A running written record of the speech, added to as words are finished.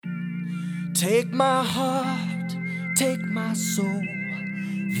Take my heart, take my soul.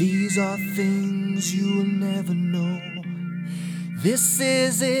 These are things you'll never know. This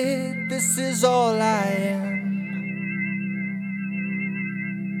is it, this is all I am.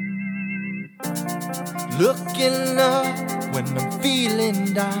 Looking up when I'm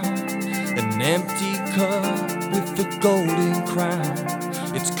feeling down, an empty cup with a golden crown.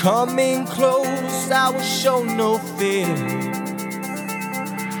 It's coming close, I will show no fear.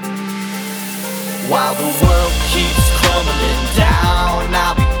 While the world keeps crumbling down,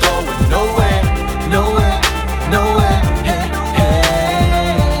 I'll be going nowhere, nowhere, nowhere. Hey,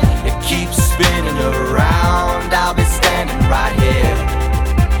 hey. It keeps spinning around, I'll be standing right here.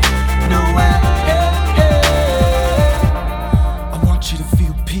 Nowhere, hey, hey. I want you to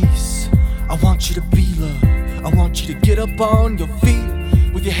feel peace, I want you to be love. I want you to get up on your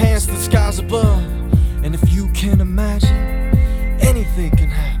feet with your hands to the skies above. And if you can imagine, anything can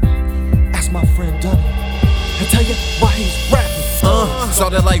happen. My friend Dharma, and tell you why he's rapping. Saw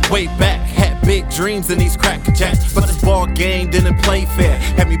that like way back, had big dreams in these cracker jacks, but this ball game didn't play fair.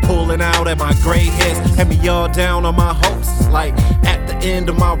 Had me pulling out at my gray hairs, had me all down on my hopes, like at the end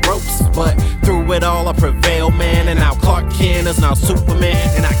of my ropes. But through it all I prevailed, man, and now Clark Kent is now Superman,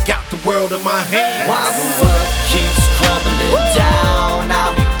 and I got the world in my hands. While the world keeps crumbling down,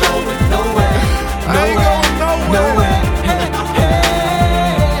 I'll be going nowhere, nowhere, nowhere.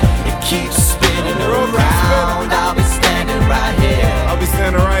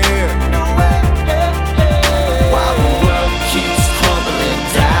 Standing right here. While the world keeps crumbling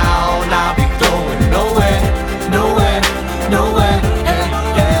down, I'll be going nowhere, nowhere, nowhere.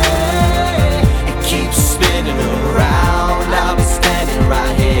 It keeps spinning around, I'll be standing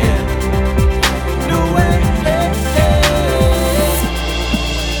right here. Nowhere,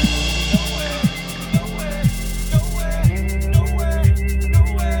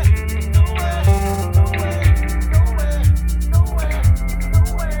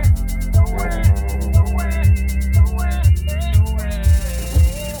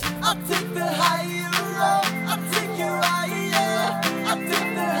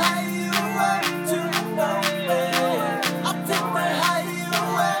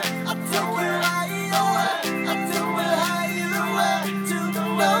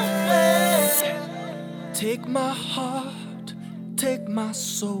 take my heart, take my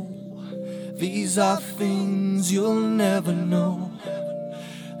soul. These are things you'll never know.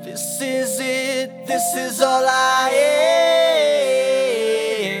 This is it, this is all I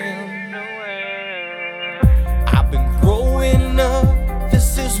am. I've been growing up,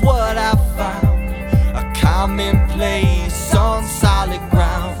 this is what I found. A common place